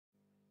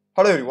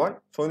Hello everyone.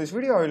 So in this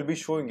video I will be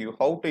showing you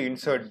how to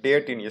insert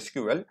date in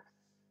SQL.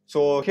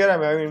 So here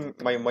I'm having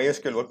my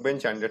MySQL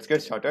workbench and let's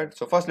get started.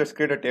 So first let's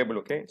create a table,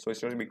 okay? So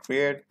it's going to be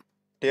create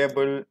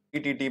table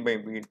ETT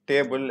by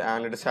table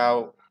and let us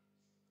have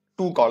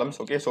two columns,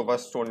 okay? So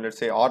first one, let's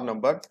say R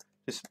number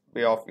is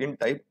way of int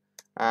type,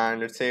 and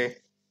let's say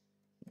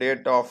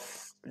date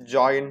of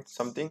join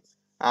something,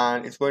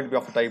 and it's going to be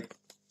of type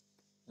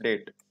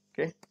date,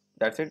 okay?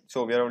 That's it.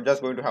 So we are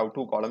just going to have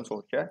two columns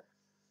over here.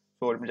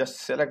 So let me just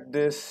select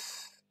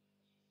this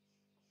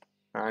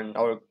and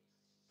our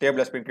table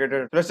has been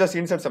created. Let's just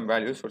insert some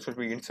values. So it should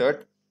be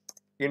insert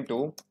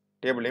into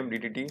table name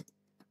DTT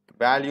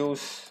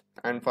values,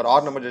 and for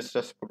R number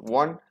just put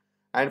 1,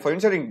 and for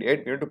inserting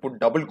date you need to put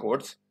double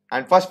quotes,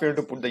 and first we need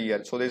to put the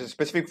year. So there's a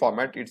specific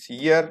format, it's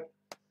year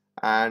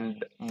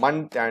and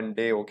month and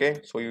day,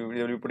 okay? So you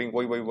will be putting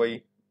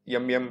YYY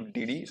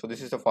so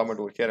this is the format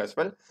over here as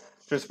well.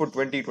 So let's put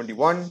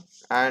 2021,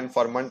 and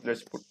for month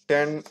let's put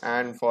 10,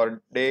 and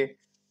for day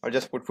I'll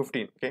just put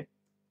 15, okay?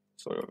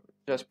 So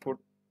just put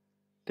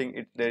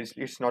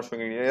it's not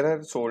showing any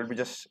error, so let me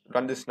just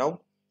run this now,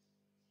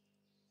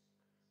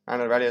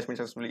 and our value has been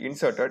successfully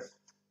inserted.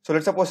 So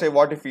let's suppose say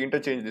what if we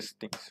interchange these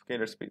things, okay?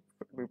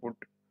 We put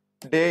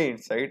day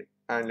inside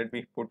and let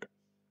me put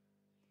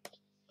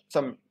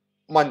some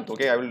month,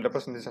 okay? I will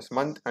represent this as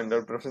month and I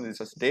will represent this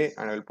as day,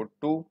 and I will put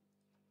 2.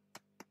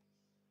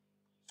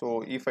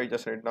 So if I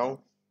just write now,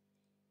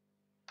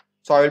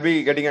 so I will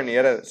be getting an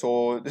error.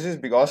 So this is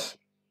because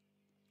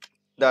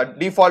the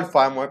default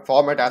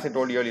format as I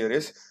told you earlier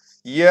is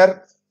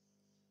year,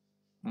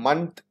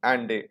 month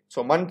and day.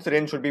 So month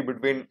range should be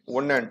between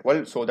 1 and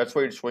 12, so that's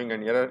why it's showing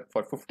an error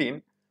for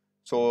 15.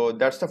 So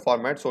that's the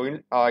format. So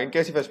in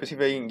case if you're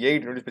specifying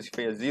 8, you need to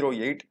specify a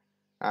 08,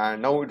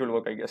 and now it will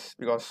work, I guess,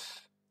 because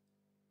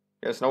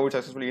yes, now it's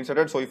successfully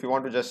inserted. So if you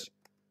want to just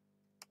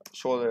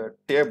show the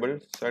table,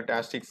 select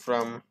asterisk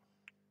from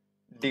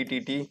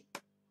DTT.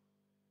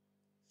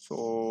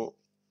 So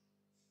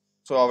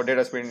our data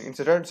has been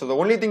inserted. So the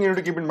only thing you need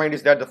to keep in mind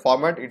is that the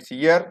format, it's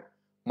year,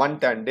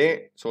 month and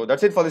day. So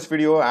that's it for this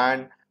video,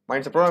 and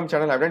mine's a program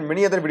channel. I've done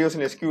many other videos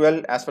in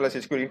SQL as well as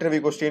SQL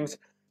interview questions,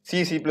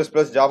 C, C++,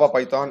 Java,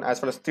 Python,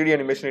 as well as 3D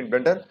animation in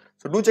Blender.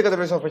 So do check out the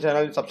rest of my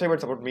channel, subscribe and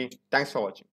support me. Thanks for watching.